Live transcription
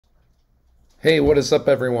Hey, what is up,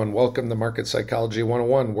 everyone? Welcome to Market Psychology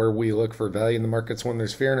 101, where we look for value in the markets when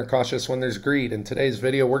there's fear and are cautious when there's greed. In today's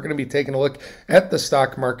video, we're going to be taking a look at the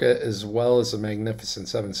stock market as well as the Magnificent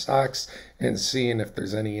Seven stocks and seeing if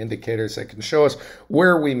there's any indicators that can show us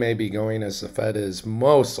where we may be going, as the Fed is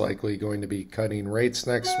most likely going to be cutting rates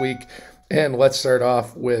next week. And let's start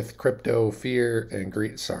off with crypto fear and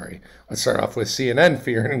greed. Sorry, let's start off with CNN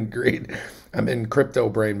fear and greed. I'm in crypto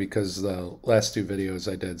brain because the last two videos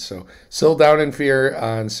I did. So still down in fear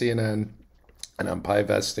on CNN and on pie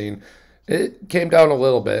vesting. It came down a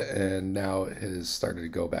little bit and now it has started to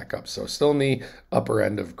go back up. So still in the upper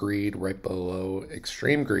end of greed, right below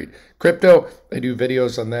extreme greed. Crypto, I do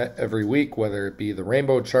videos on that every week, whether it be the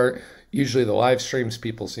rainbow chart. Usually the live streams,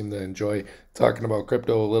 people seem to enjoy talking about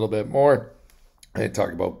crypto a little bit more. I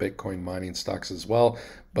talk about Bitcoin mining stocks as well,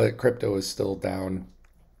 but crypto is still down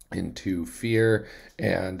into fear.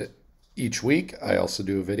 And each week I also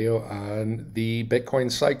do a video on the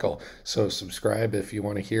Bitcoin cycle. So subscribe if you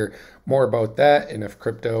want to hear more about that and if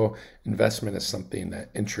crypto investment is something that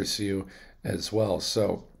interests you as well.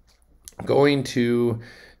 So going to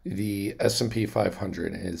the S&P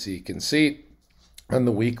 500, as you can see on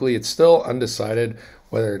the weekly, it's still undecided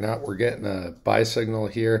whether or not we're getting a buy signal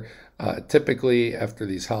here. Typically, after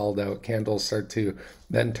these hollowed out candles start to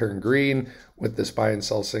then turn green with this buy and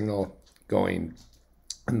sell signal going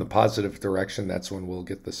in the positive direction, that's when we'll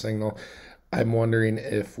get the signal. I'm wondering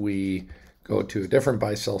if we go to a different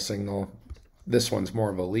buy sell signal. This one's more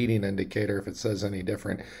of a leading indicator if it says any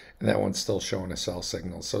different, and that one's still showing a sell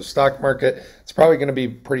signal. So stock market, it's probably going to be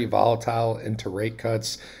pretty volatile into rate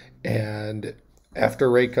cuts, and after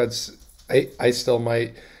rate cuts, I still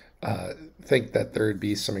might think that there'd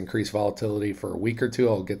be some increased volatility for a week or two.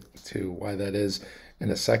 I'll get to why that is in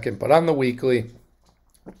a second. But on the weekly,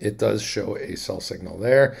 it does show a sell signal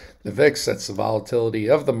there. The VIX, that's the volatility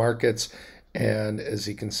of the markets. And as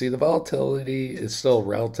you can see, the volatility is still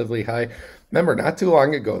relatively high. Remember, not too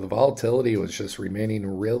long ago, the volatility was just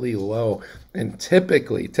remaining really low. And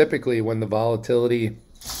typically when the volatility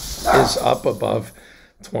is up above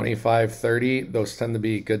 25, 30, those tend to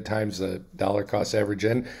be good times the dollar cost average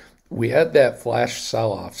in. We had that flash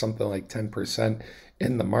sell-off, something like 10%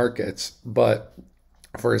 in the markets, but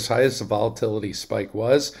for as high as the volatility spike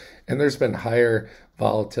was, and there's been higher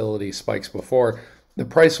volatility spikes before, the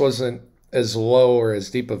price wasn't as low or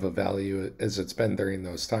as deep of a value as it's been during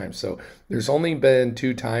those times. So there's only been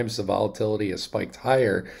two times the volatility has spiked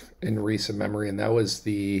higher in recent memory, and that was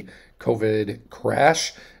the COVID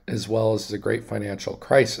crash as well as the great financial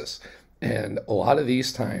crisis. And a lot of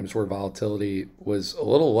these times where volatility was a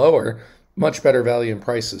little lower, much better value in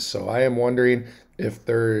prices. So I am wondering if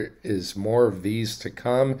there is more of these to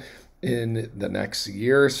come in the next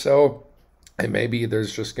year or so. And maybe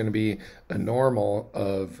there's just going to be a normal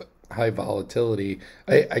of high volatility.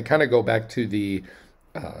 I kind of go back to the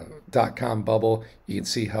 .com bubble. You can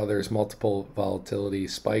see how there's multiple volatility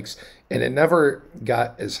spikes, and it never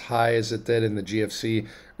got as high as it did in the GFC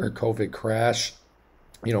or COVID crash.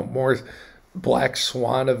 You know, more black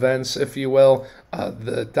swan events, if you will.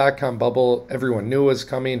 The .com bubble, everyone knew was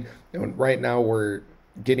coming. And right now we're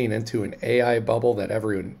getting into an AI bubble that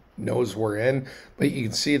everyone knows we're in. But you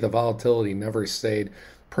can see the volatility never stayed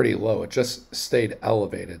pretty low. It just stayed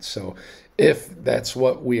elevated. So if that's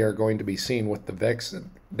what we are going to be seeing with the VIX,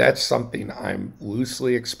 that's something I'm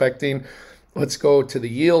loosely expecting. Let's go to the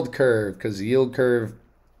yield curve, because the yield curve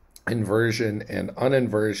inversion and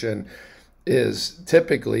uninversion is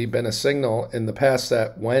typically been a signal in the past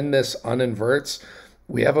that when this uninverts,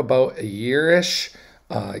 we have about a year-ish,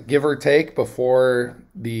 give or take, before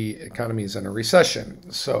the economy is in a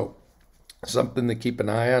recession. So something to keep an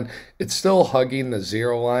eye on. It's still hugging the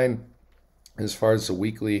zero line as far as the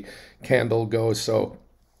weekly candle goes. So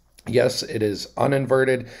yes, it is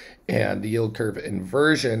uninverted, and the yield curve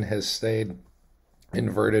inversion has stayed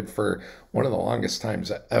inverted for one of the longest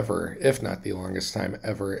times ever, if not the longest time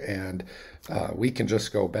ever. And we can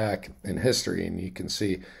just go back in history and you can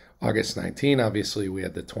see August 19, obviously we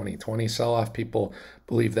had the 2020 sell-off. People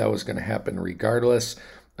believe that was going to happen regardless.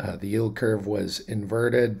 The yield curve was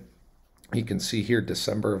inverted. You can see here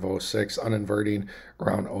December of 06, uninverting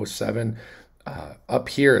around 07. Up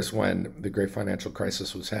here is when the great financial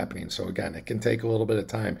crisis was happening. So again, it can take a little bit of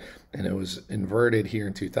time, and it was inverted here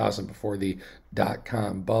in 2000 before the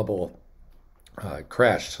 .com bubble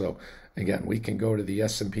crashed. So again, we can go to the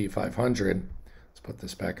S&P 500. Let's put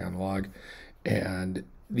this back on log. And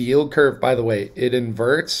the yield curve, by the way, it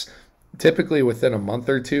inverts typically within a month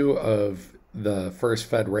or two of the first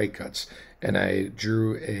Fed rate cuts. And I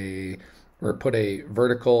drew put a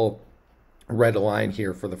vertical red line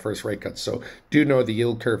here for the first rate cut. So do know the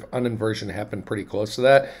yield curve uninversion happened pretty close to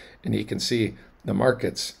that. And you can see the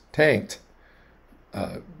markets tanked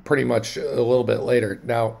pretty much a little bit later.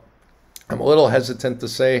 Now, I'm a little hesitant to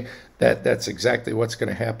say that that's exactly what's going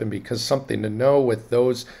to happen, because something to know with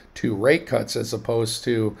those two rate cuts as opposed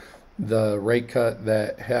to the rate cut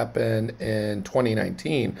that happened in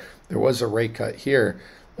 2019, there was a rate cut here.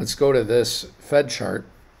 Let's go to this Fed chart.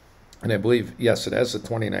 And I believe, yes, it has the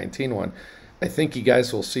 2019 one. I think you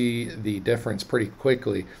guys will see the difference pretty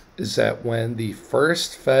quickly, is that when the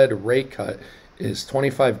first Fed rate cut is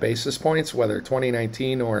 25 basis points, whether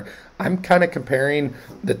 2019 or I'm kind of comparing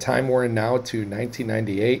the time we're in now to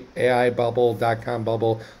 1998, AI bubble, dot-com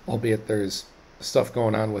bubble, albeit there's stuff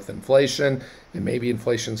going on with inflation, and maybe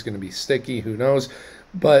inflation is going to be sticky, who knows.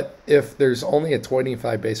 But if there's only a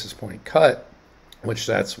 25 basis point cut, which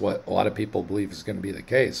that's what a lot of people believe is going to be the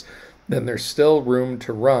case, then there's still room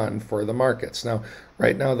to run for the markets. Now,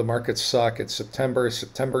 right now, the markets suck. It's September.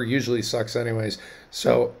 September usually sucks anyways.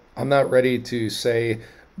 So I'm not ready to say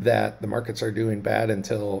that the markets are doing bad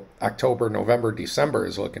until October, November, December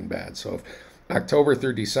is looking bad. So if October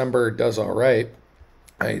through December does all right,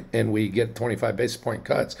 and we get 25 basis point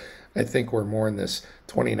cuts, I think we're more in this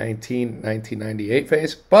 2019, 1998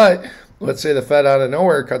 phase. But let's say the Fed out of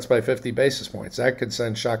nowhere cuts by 50 basis points. That could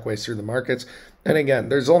send shockwaves through the markets. And again,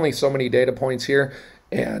 there's only so many data points here,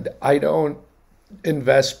 and I don't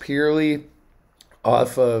invest purely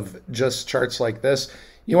off of just charts like this.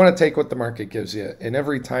 You want to take what the market gives you, and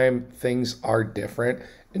every time things are different,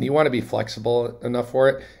 and you want to be flexible enough for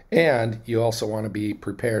it, and you also want to be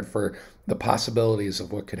prepared for the possibilities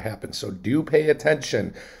of what could happen. So do pay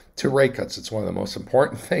attention to rate cuts. It's one of the most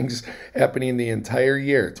important things happening the entire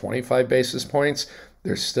year. 25 basis points,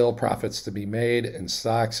 there's still profits to be made in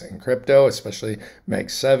stocks and crypto, especially Mag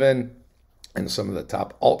 7 and some of the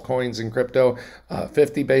top altcoins in crypto.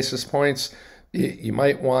 50 basis points, you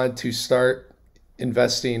might want to start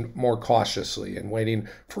investing more cautiously and waiting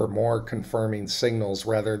for more confirming signals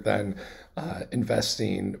rather than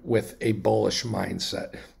investing with a bullish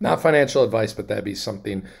mindset. Not financial advice, but that'd be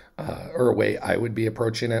something or a way I would be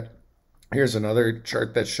approaching it. Here's another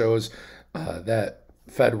chart that shows that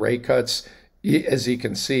Fed rate cuts. As you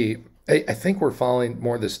can see, I think we're following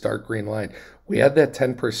more this dark green line. We had that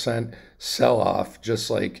 10% sell-off,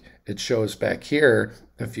 just like it shows back here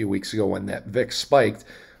a few weeks ago when that VIX spiked.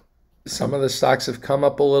 Some of the stocks have come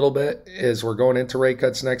up a little bit as we're going into rate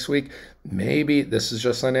cuts next week. Maybe this is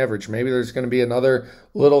just on average. Maybe there's going to be another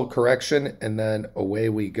little correction, and then away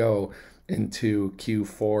we go into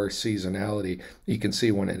Q4 seasonality. You can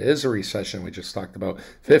see when it is a recession, we just talked about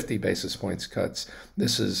 50 basis points cuts.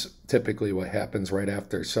 This is typically what happens right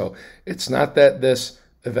after. So it's not that this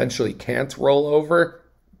eventually can't roll over,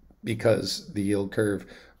 because the yield curve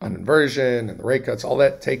on inversion and the rate cuts, all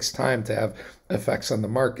that takes time to have effects on the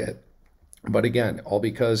market. But again, all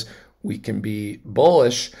because we can be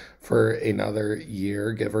bullish for another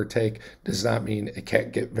year, give or take, does not mean it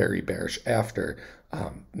can't get very bearish after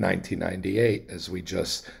 1998, as we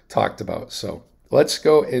just talked about. So let's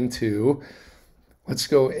go into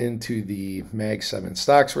the Mag 7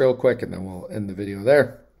 stocks real quick, and then we'll end the video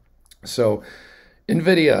there. So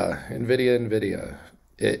NVIDIA.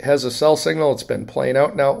 It has a sell signal. It's been playing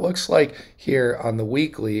out. Now, it looks like here on the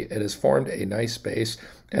weekly, it has formed a nice base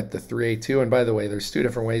at the 382. And by the way, there's two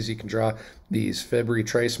different ways you can draw these fib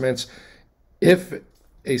retracements. If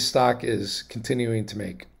a stock is continuing to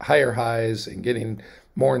make higher highs and getting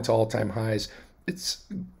more into all-time highs, it's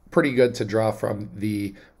pretty good to draw from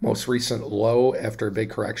the most recent low after a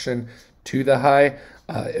big correction to the high.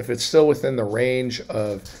 If it's still within the range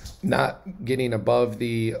of not getting above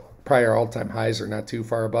the prior all-time highs or not too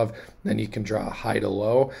far above, then you can draw a high to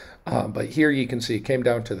low. But here you can see it came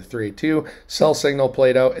down to the 382. Sell signal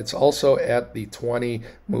played out. It's also at the 20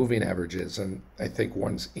 moving averages, and I think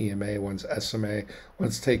one's EMA, one's SMA.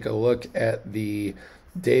 Let's take a look at the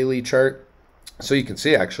daily chart. So you can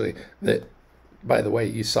see actually that, by the way,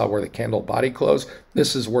 you saw where the candle body closed.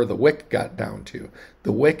 This is where the wick got down to.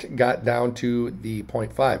 The wick got down to the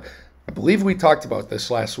 0.5. I believe we talked about this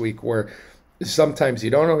last week, where sometimes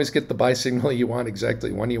you don't always get the buy signal you want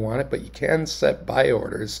exactly when you want it, but you can set buy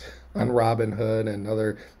orders on Robinhood and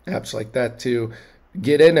other apps like that to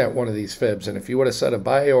get in at one of these fibs. And if you would have set a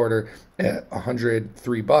buy order at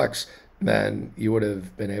 $103, then you would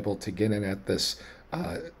have been able to get in at this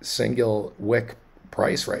single wick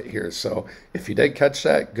price right here. So if you did catch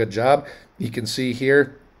that, good job. You can see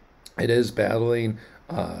here it is battling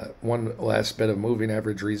one last bit of moving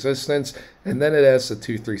average resistance, and then it has the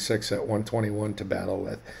 236 at 121 to battle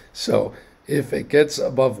with. So If it gets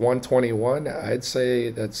above 121, I'd say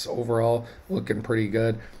that's overall looking pretty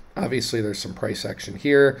good. Obviously, there's some price action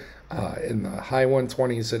here in the high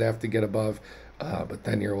 120s that have to get above, but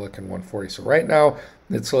then you're looking 140. So right now,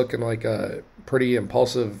 it's looking like a pretty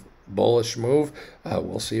impulsive bullish move.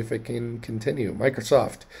 We'll see if it can continue.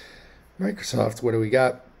 Microsoft, what do we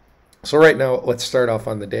got? So right now, let's start off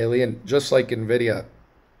on the daily, and just like NVIDIA,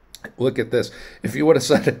 look at this. If you would have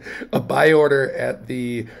set a buy order at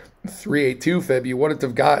the 382 fib, you wouldn't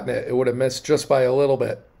have gotten it. It would have missed just by a little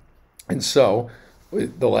bit. And so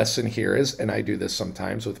the lesson here is, and I do this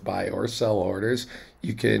sometimes with buy or sell orders,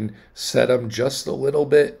 you can set them just a little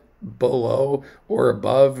bit below or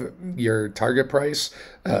above your target price.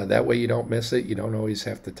 That way you don't miss it. You don't always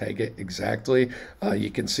have to tag it exactly.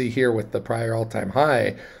 You can see here with the prior all-time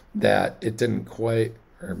high that it didn't quite,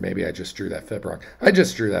 or maybe I just drew that fib wrong. I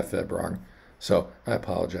just drew that fib wrong. So I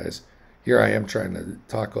apologize. Here I am trying to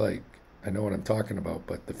talk like I know what I'm talking about,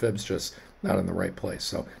 but the fib's just not in the right place.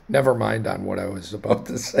 So never mind on what I was about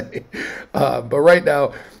to say. But right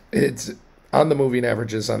now, it's on the moving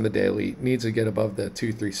averages on the daily. Needs to get above the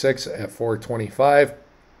 236 at 425.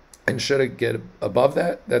 And should it get above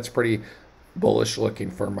that, that's pretty bullish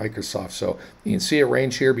looking for Microsoft. So you can see a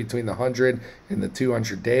range here between the 100 and the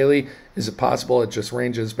 200 daily. Is it possible it just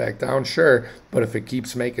ranges back down? Sure, but if it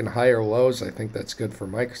keeps making higher lows, I think that's good for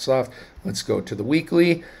Microsoft. Let's go to the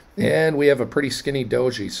weekly, and we have a pretty skinny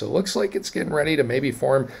doji, so it looks like it's getting ready to maybe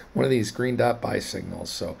form one of these green dot buy signals.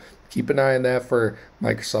 So keep an eye on that for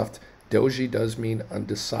Microsoft. Doji does mean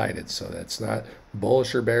undecided, so that's not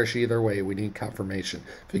bullish or bearish either way. We need confirmation.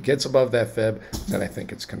 If it gets above that fib, then I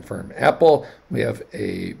think it's confirmed. Apple, we have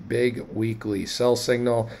a big weekly sell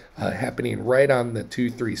signal happening right on the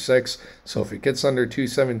 236. So if it gets under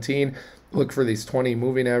 217, look for these 20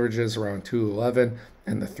 moving averages around 211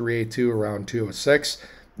 and the 382 around 206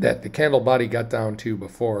 that the candle body got down to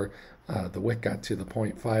before the wick got to the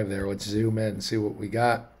 0.5 there. Let's zoom in and see what we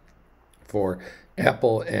got for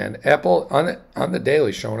Apple. And Apple on the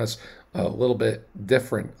daily showing us a little bit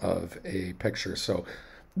different of a picture. So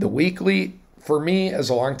the weekly, for me as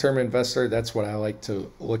a long-term investor, that's what I like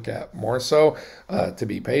to look at more so, to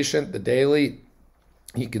be patient. The daily,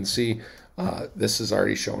 you can see this is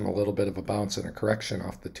already showing a little bit of a bounce and a correction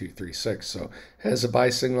off the 236. So has a buy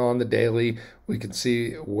signal on the daily. We can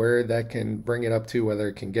see where that can bring it up to, whether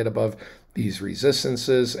it can get above these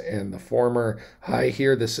resistances and the former high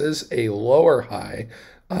here. This is a lower high.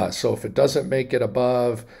 So if it doesn't make it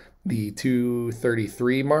above the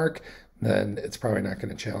 233 mark, then it's probably not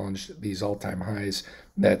going to challenge these all-time highs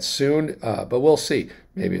that soon. But we'll see.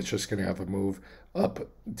 Maybe it's just going to have a move up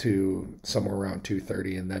to somewhere around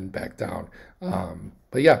 230 and then back down.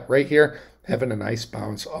 But yeah, right here, having a nice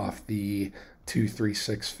bounce off the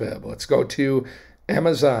 236 fib. Let's go to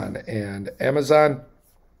Amazon. And Amazon,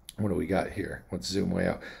 what do we got here? Let's zoom way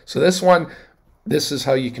out. So this one, this is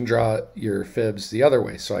how you can draw your fibs the other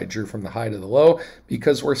way. So I drew from the high to the low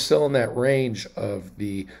because we're still in that range of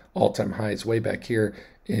the all-time highs way back here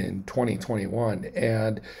in 2021.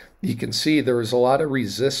 And you can see there was a lot of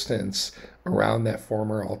resistance around that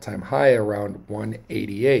former all-time high around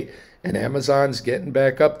 188. And Amazon's getting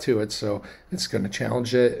back up to it. So it's going to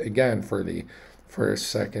challenge it again for the first,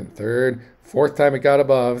 second, third, fourth time it got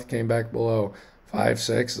above, came back below. 5,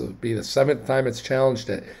 6, it'll be the 7th time it's challenged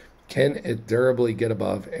it. Can it durably get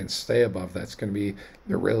above and stay above? That's going to be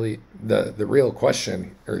the real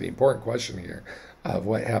question, or the important question here of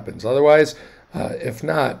what happens. Otherwise, if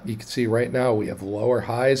not, you can see right now we have lower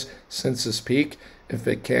highs since this peak. If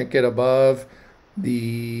it can't get above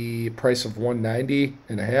the price of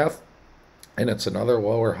 190.5 and it's another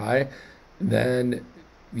lower high, then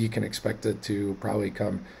you can expect it to probably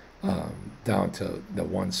come down to the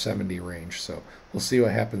 170 range. So we'll see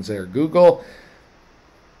what happens there. Google's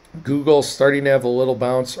starting to have a little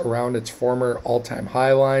bounce around its former all-time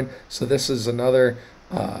high line. So this is another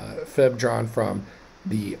fib drawn from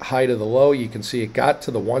the high to the low. You can see it got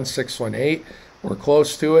to the 1618. We're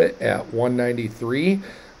close to it at 193.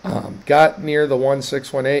 Got near the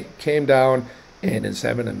 1618, came down, and is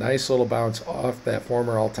having a nice little bounce off that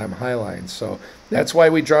former all-time high line. So that's why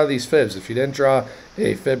we draw these fibs. If you didn't draw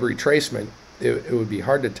a fib retracement, it would be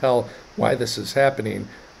hard to tell why this is happening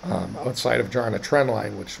outside of drawing a trend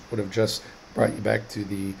line, which would have just brought you back to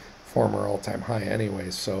the former all-time high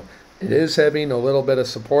anyways. So it is having a little bit of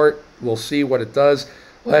support. We'll see what it does.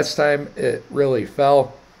 Last time it really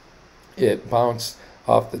fell, it bounced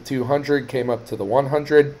off the 200, came up to the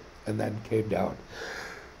 100, and then came down.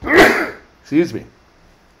 Excuse me.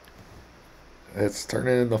 It's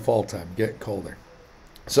turning into fall time, getting colder.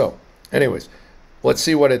 So, anyways, let's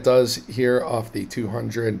see what it does here off the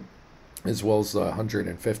 200 as well as the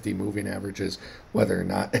 150 moving averages, whether or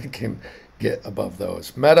not it can get above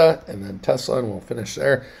those. Meta and then Tesla, and we'll finish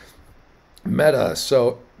there. Meta.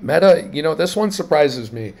 So Meta, this one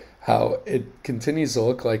surprises me how it continues to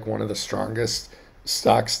look like one of the strongest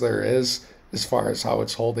stocks there is as far as how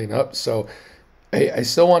it's holding up. So I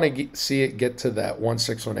still want to see it get to that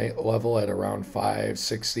 1618 level at around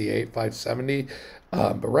 568, 570.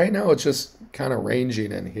 But right now it's just kind of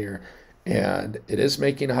ranging in here. And it is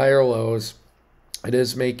making higher lows. It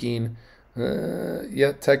is making,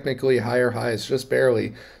 yet technically higher highs, just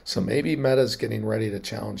barely. So maybe Meta's getting ready to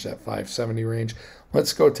challenge that 570 range.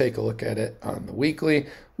 Let's go take a look at it on the weekly.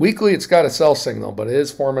 Weekly, it's got a sell signal, but it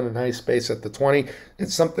is forming a nice base at the 20.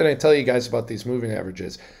 It's something I tell you guys about these moving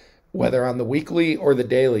averages. Whether on the weekly or the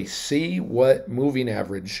daily, see what moving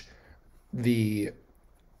average the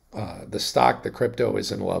stock, the crypto, is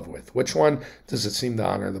in love with. Which one does it seem to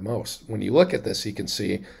honor the most? When you look at this, you can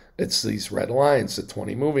see it's these red lines, the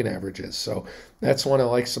 20 moving averages. So that's one I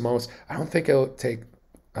like the most. I don't think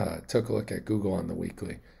I took a look at Google on the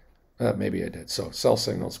weekly. Maybe I did. So sell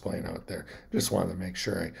signals playing out there. Just wanted to make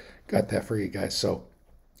sure I got that for you guys. So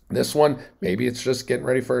this one, maybe it's just getting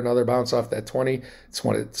ready for another bounce off that 20. It's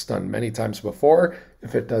what it's done many times before.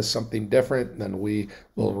 If it does something different, then we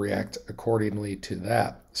will react accordingly to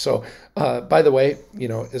that. So, by the way,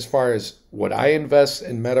 as far as would I invest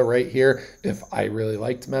in Meta right here, if I really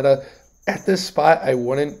liked Meta, at this spot, I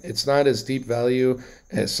wouldn't. It's not as deep value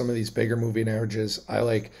as some of these bigger moving averages. I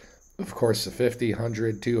like, of course, the 50,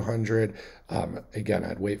 100, 200. Again,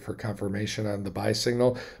 I'd wait for confirmation on the buy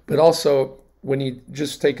signal, but also, when you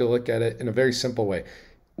just take a look at it in a very simple way,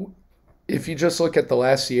 if you just look at the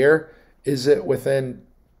last year, is it within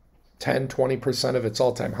 10, 20% of its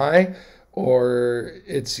all-time high or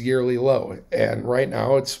its yearly low? And right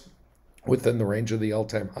now it's within the range of the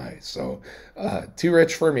all-time high. So too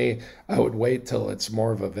rich for me. I would wait till it's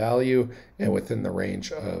more of a value and within the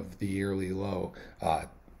range of the yearly low,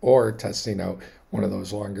 or testing out one of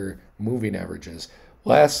those longer moving averages.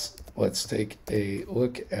 Last, let's take a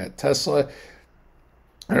look at Tesla.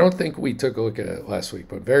 I don't think we took a look at it last week,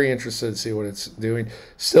 but very interested to see what it's doing.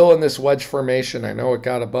 Still in this wedge formation. I know it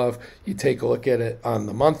got above. You take a look at it on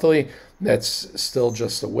the monthly. That's still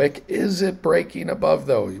just a wick. Is it breaking above,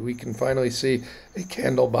 though? We can finally see a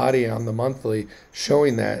candle body on the monthly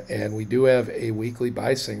showing that, and we do have a weekly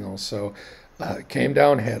buy signal. So it came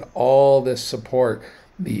down, had all this support.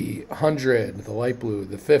 The 100, the light blue,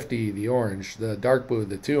 the 50, the orange, the dark blue,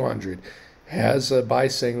 the 200 has a buy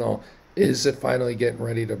signal. Is it finally getting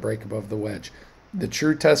ready to break above the wedge? The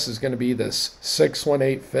true test is going to be this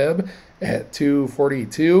 618 fib at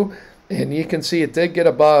 242. And you can see it did get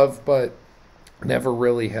above, but never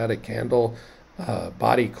really had a candle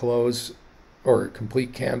body close or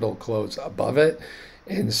complete candle close above it.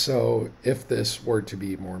 And so if this were to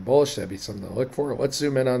be more bullish, that'd be something to look for. Let's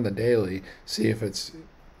zoom in on the daily, see if it's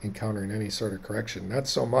encountering any sort of correction. Not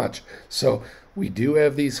so much. So we do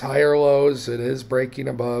have these higher lows. It is breaking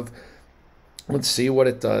above. Let's see what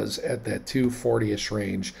it does at that 240-ish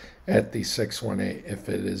range at the 618. If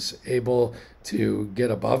it is able to get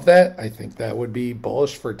above that, I think that would be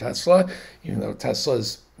bullish for Tesla, even though Tesla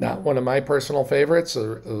is not one of my personal favorites,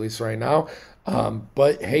 or at least right now.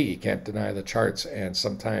 But hey, you can't deny the charts, and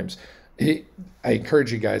sometimes I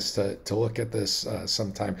encourage you guys to look at this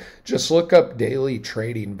sometime. Just look up daily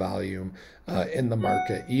trading volume in the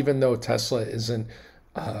market. Long though Tesla isn't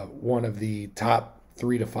one of the top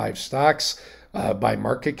 3 to 5 stocks by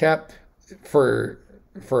market cap, for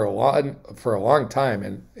a long time,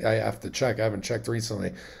 and I have to check. I haven't checked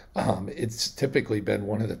recently. It's typically been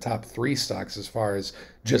one of the top 3 stocks as far as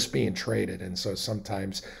just being traded, and so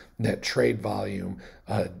sometimes that trade volume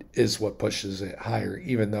is what pushes it higher,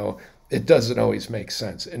 even though it doesn't always make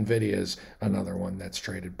sense. Nvidia is another one that's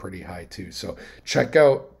traded pretty high too. So check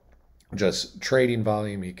out just trading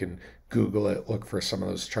volume. You can Google it, look for some of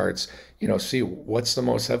those charts, see what's the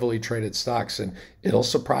most heavily traded stocks, and it'll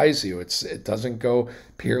surprise you. It doesn't go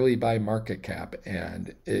purely by market cap,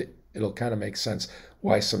 and it'll kind of make sense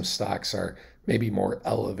why some stocks are maybe more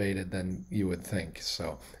elevated than you would think.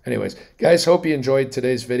 So anyways, guys, hope you enjoyed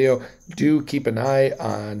today's video. Do keep an eye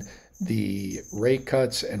on the rate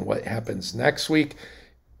cuts and what happens next week.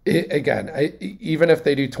 Even if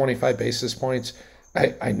they do 25 basis points,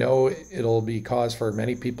 I know it'll be cause for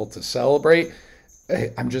many people to celebrate.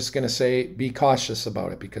 I'm just going to say be cautious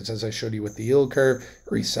about it, because as I showed you with the yield curve,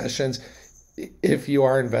 recessions, if you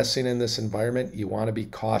are investing in this environment, you want to be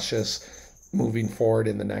cautious moving forward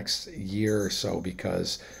in the next year or so,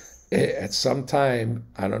 because at some time,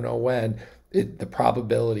 I don't know when, the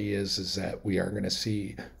probability is that we are going to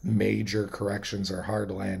see major corrections or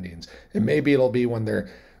hard landings, and maybe it'll be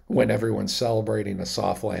when everyone's celebrating a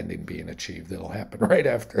soft landing being achieved. It'll happen right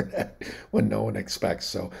after that when no one expects.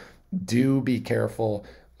 So do be careful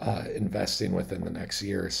investing within the next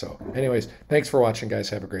year or so. Anyways, thanks for watching, guys.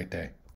 Have a great day.